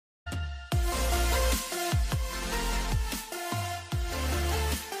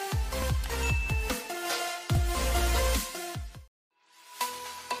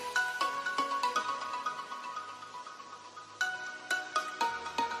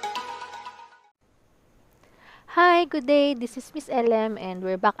Hi, good day. This is Miss LM and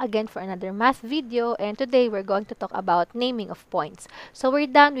we're back again for another math video, and today we're going to talk about naming of points. So we're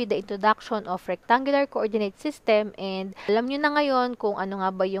done with the introduction of rectangular coordinate system, and alam nyo na ngayon kung ano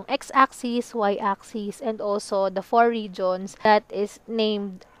nga ba yung x-axis, y-axis, and also the four regions that is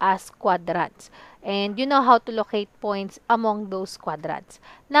named as quadrants. And you know how to locate points among those quadrants.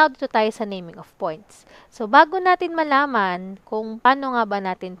 Now, dito tayo sa naming of points. So, bago natin malaman kung paano nga ba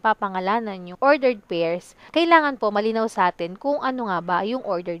natin papangalanan yung ordered pairs, kailangan po malinaw sa atin kung ano nga ba yung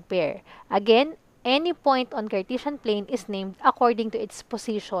ordered pair. Again, any point on Cartesian plane is named according to its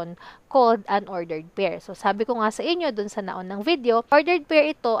position, called an ordered pair. So, sabi ko nga sa inyo dun sa naunang video, ordered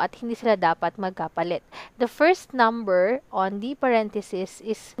pair ito at hindi sila dapat magkapalit. The first number on the parenthesis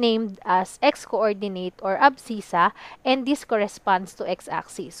is named as x-coordinate or abscissa, and this corresponds to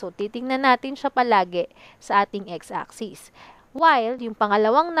x-axis. So, titingnan natin siya palagi sa ating x-axis. While, yung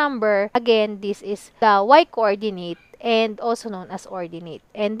pangalawang number, again, this is the y-coordinate and also known as ordinate.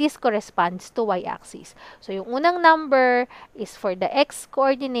 And this corresponds to y-axis. So, yung unang number is for the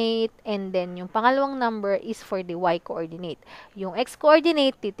x-coordinate, and then yung pangalawang number is for the y-coordinate. Yung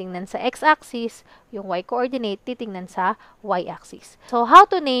x-coordinate, titingnan sa x-axis. Yung y-coordinate, titingnan sa y-axis. So, how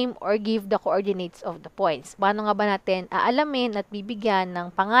to name or give the coordinates of the points? Paano nga ba natin aalamin at bibigyan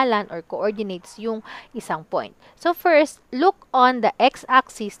ng pangalan or coordinates yung isang point? So, first, look on the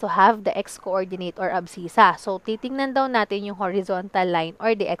x-axis to have the x-coordinate or abscissa. So, titingnan daw natin yung horizontal line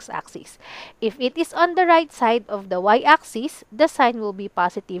or the x-axis. If it is on the right side of the y-axis, the sign will be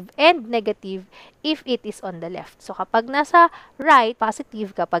positive and negative if it is on the left. So, kapag nasa right,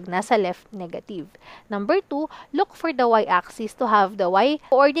 positive. Kapag nasa left, negative. Number 2, look for the y-axis to have the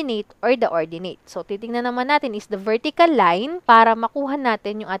y-coordinate or the ordinate. So, titingnan naman natin is the vertical line para makuha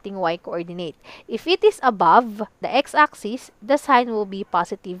natin yung ating y-coordinate. If it is above the x-axis, the sign will be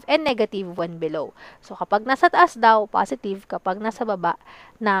positive and negative when below. So, kapag nasa taas daw, positive. Kapag nasa baba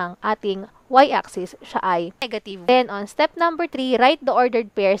ng ating y-axis, siya ay negative. Then, on step number 3, write the ordered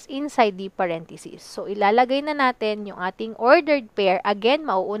pairs inside the parentheses. So, ilalagay na natin yung ating ordered pair. Again,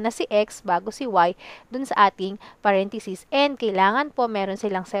 mauuna si x bago si y dun sa ating parentheses. And, kailangan po meron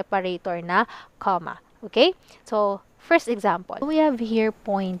silang separator na comma. Okay? So, first example. We have here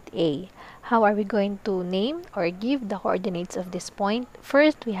point A. How are we going to name or give the coordinates of this point?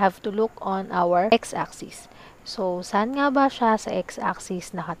 First, we have to look on our x-axis. So, saan nga ba siya sa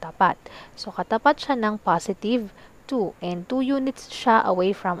x-axis nakatapat? So, katapat siya ng positive 2, and 2 units siya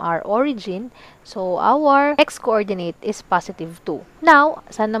away from our origin. So, our x-coordinate is positive 2. Now,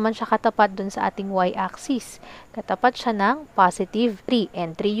 saan naman siya katapat dun sa ating y-axis? Katapat siya ng positive 3,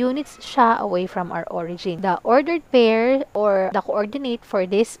 and 3 units siya away from our origin. The ordered pair or the coordinate for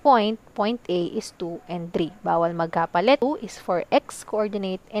this point, point A, is 2 and 3. Bawal magkapalit. 2 is for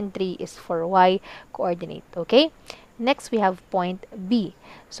x-coordinate and 3 is for y-coordinate. Okay? Next, we have point B.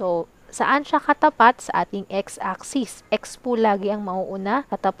 So, saan siya katapat sa ating x-axis? X po lagi ang mauuna.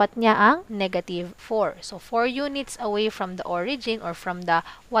 Katapat niya ang negative 4. So, 4 units away from the origin or from the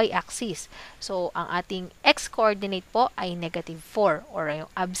y-axis. So, ang ating x-coordinate po ay negative 4 or yung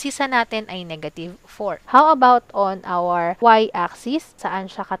abscissa natin ay negative 4. How about on our y-axis?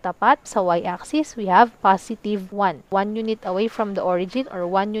 Saan siya katapat? Sa y-axis, we have positive 1. 1 unit away from the origin or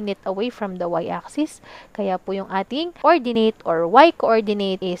 1 unit away from the y-axis. Kaya po yung ating ordinate or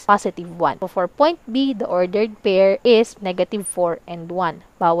y-coordinate is positive 1. So, for point B, the ordered pair is negative 4 and 1.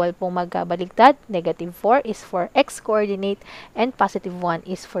 Bawal pong magkabaligtad. Negative 4 is for x-coordinate and positive 1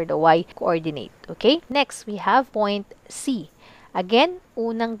 is for the y-coordinate. Okay? Next, we have point C. Again,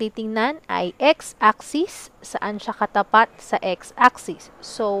 unang titingnan ay x-axis. Saan siya katapat sa x-axis?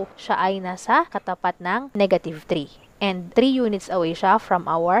 So, siya ay nasa katapat ng negative 3. And 3 units away siya from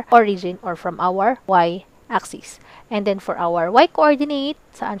our origin or from our y-axis. And then for our y-coordinate,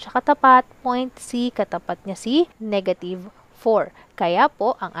 saan siya katapat? Point C, katapat niya si negative 4. Kaya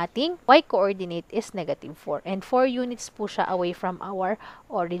po, ang ating y-coordinate is negative 4. And 4 units po siya away from our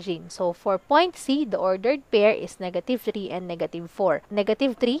origin. So, for point C, the ordered pair is negative 3 and negative 4.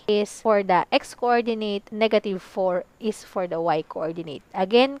 Negative 3 is for the x-coordinate, negative 4 is for the y-coordinate.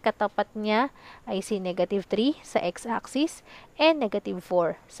 Again, katapat niya ay si negative 3 sa x-axis and negative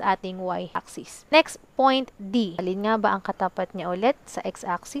 4 sa ating y-axis. Next, point D. Alin nga ba ang katapat niya ulit sa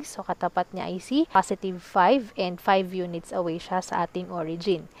x-axis? So, katapat niya ay si positive 5 and 5 units away siya sa ating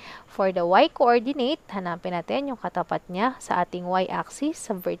origin. For the y-coordinate, hanapin natin yung katapat niya sa ating y-axis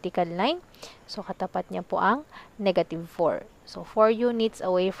sa vertical line. So, katapat niya po ang negative 4. So, 4 units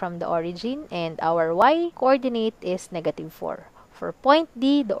away from the origin and our y-coordinate is negative 4. For point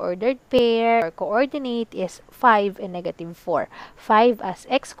D, the ordered pair or coordinate is 5 and negative 4. 5 as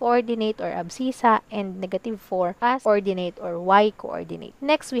x-coordinate or abscissa and negative 4 as coordinate or y-coordinate.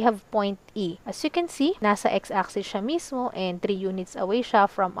 Next, we have point E. As you can see, nasa x-axis siya mismo and 3 units away siya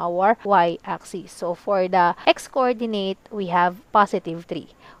from our y-axis. So, for the x-coordinate, we have positive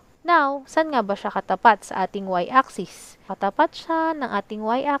 3. Now, saan nga ba siya katapat sa ating y-axis? Katapat siya ng ating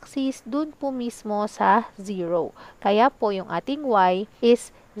y-axis dun po mismo sa 0. Kaya po yung ating y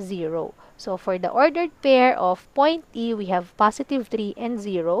is 0. So, for the ordered pair of point E, we have positive 3 and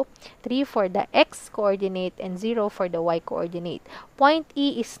 0. 3 for the x-coordinate and 0 for the y-coordinate. Point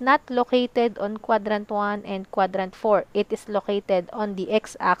E is not located on quadrant 1 and quadrant 4. It is located on the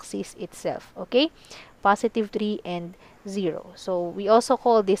x-axis itself. Okay? Positive 3 and 0. So, we also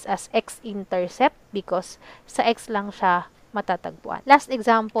call this as x-intercept because sa x lang siya matatagpuan. Last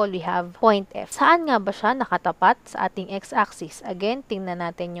example, we have point F. Saan nga ba siya nakatapat sa ating x-axis? Again, tingnan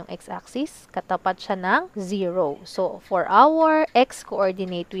natin yung x-axis. Katapat siya ng 0. So, for our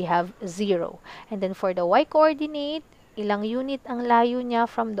x-coordinate, we have 0. And then for the y-coordinate, ilang unit ang layo niya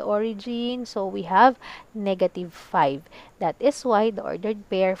from the origin? So, we have negative 5. That is why the ordered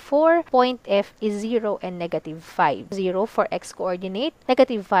pair for point F is 0 and negative 5. 0 for x-coordinate,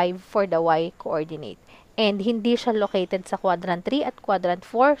 negative 5 for the y-coordinate. And hindi siya located sa quadrant 3 at quadrant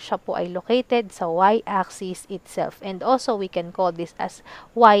 4. Siya po ay located sa y-axis itself. And also, we can call this as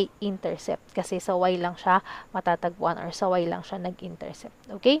y-intercept. Kasi sa y lang siya matatagpuan or sa y lang siya nag-intercept.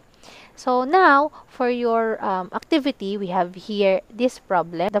 Okay? So, now, for your activity, we have here this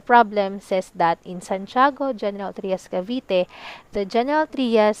problem. The problem says that in Santiago, General Trias, Cavite, the General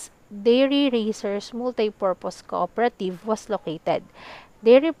Trias Dairy Racers Multipurpose Cooperative was located.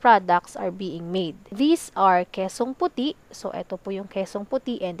 Dairy products are being made. These are kesong puti. So, ito po yung kesong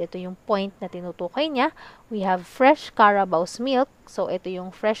puti and ito yung point na tinutukoy niya. We have fresh Carabao's milk. So, ito yung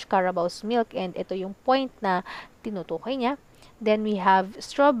fresh Carabao's milk and ito yung point na tinutukoy niya. Then, we have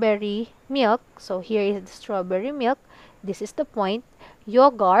strawberry milk. So, here is the strawberry milk. This is the point.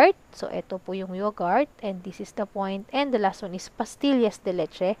 Yogurt. So, ito po yung yogurt and this is the point. And the last one is pastillas de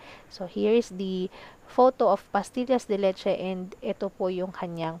leche. So, here is the photo of pastillas de leche and ito po yung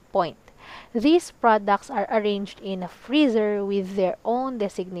kanyang point. These products are arranged in a freezer with their own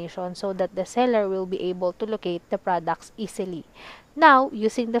designation so that the seller will be able to locate the products easily. Now,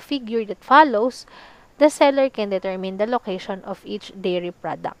 using the figure that follows, the seller can determine the location of each dairy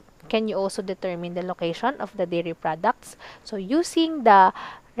product. Can you also determine the location of the dairy products? So, using the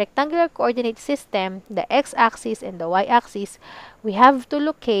rectangular coordinate system, the x-axis and the y-axis, we have to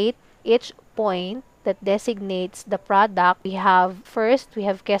locate each point that designates the product. We have, first, we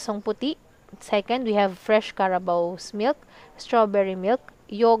have kesong puti. Second, we have fresh Carabao's milk, strawberry milk,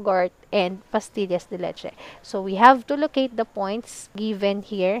 yogurt, and pastillas de leche. So, we have to locate the points given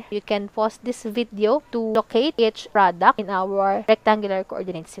here. You can pause this video to locate each product in our rectangular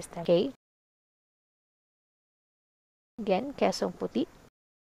coordinate system. Okay? Again, kesong puti,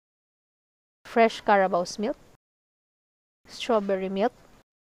 fresh Carabao's milk, strawberry milk,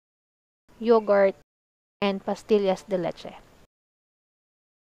 yogurt, and pastillas de leche.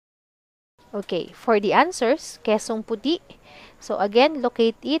 Okay, for the answers, kesong puti. So, again,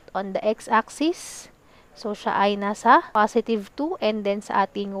 locate it on the x-axis. So, siya ay nasa positive 2 and then sa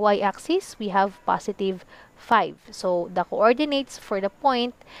ating y-axis, we have positive 5. So, the coordinates for the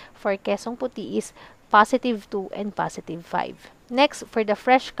point for kesong puti is positive 2 and positive 5. Next, for the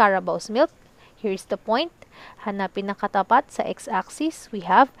fresh Carabao's milk, here's the point. Hanapin ng katapat sa x-axis, we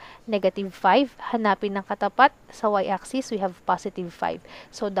have negative 5. Hanapin ng katapat sa y-axis, we have positive 5.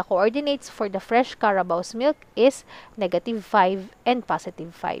 So, the coordinates for the fresh Carabao's milk is negative 5 and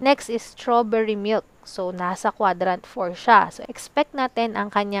positive 5. Next is strawberry milk. So, nasa quadrant 4 siya. So, expect natin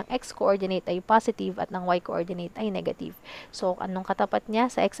ang kanyang x-coordinate ay positive at ng y-coordinate ay negative. So, anong katapat niya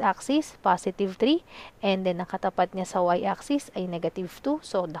sa x-axis? Positive 3. And then, ang katapat niya sa y-axis ay negative 2.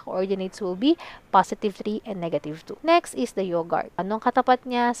 So, the coordinates will be positive 3 and negative 2. Next is the yogurt. Anong katapat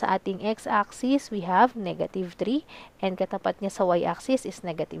niya sa ating x-axis? We have negative 3. And katapat niya sa y-axis is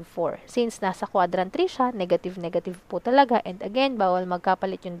negative 4. Since nasa quadrant 3 siya, negative po talaga. And again, bawal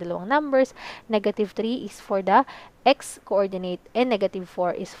magkapalit yung dalawang numbers. Negative 3 is for the x-coordinate and negative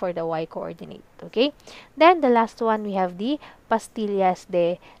 4 is for the y-coordinate. Okay? Then, the last one, we have the pastillas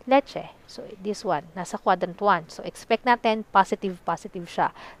de leche. So, this one, nasa quadrant 1. So, expect natin positive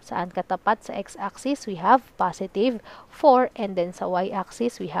siya. Saan katapat sa x-axis? We have positive 4 and then sa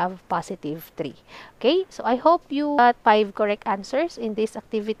y-axis, we have positive 3. Okay? So, I hope you got 5 correct answers in this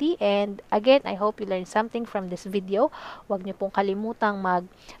activity and again, I hope you learned something from this video. Huwag niyo pong kalimutang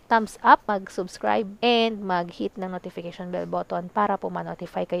mag-thumbs up, mag-subscribe, and mag-hit ng ang notification bell button para po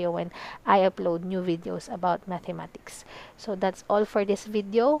ma-notify kayo when I upload new videos about mathematics. So that's all for this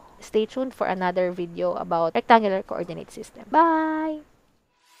video. Stay tuned for another video about rectangular coordinate system. Bye!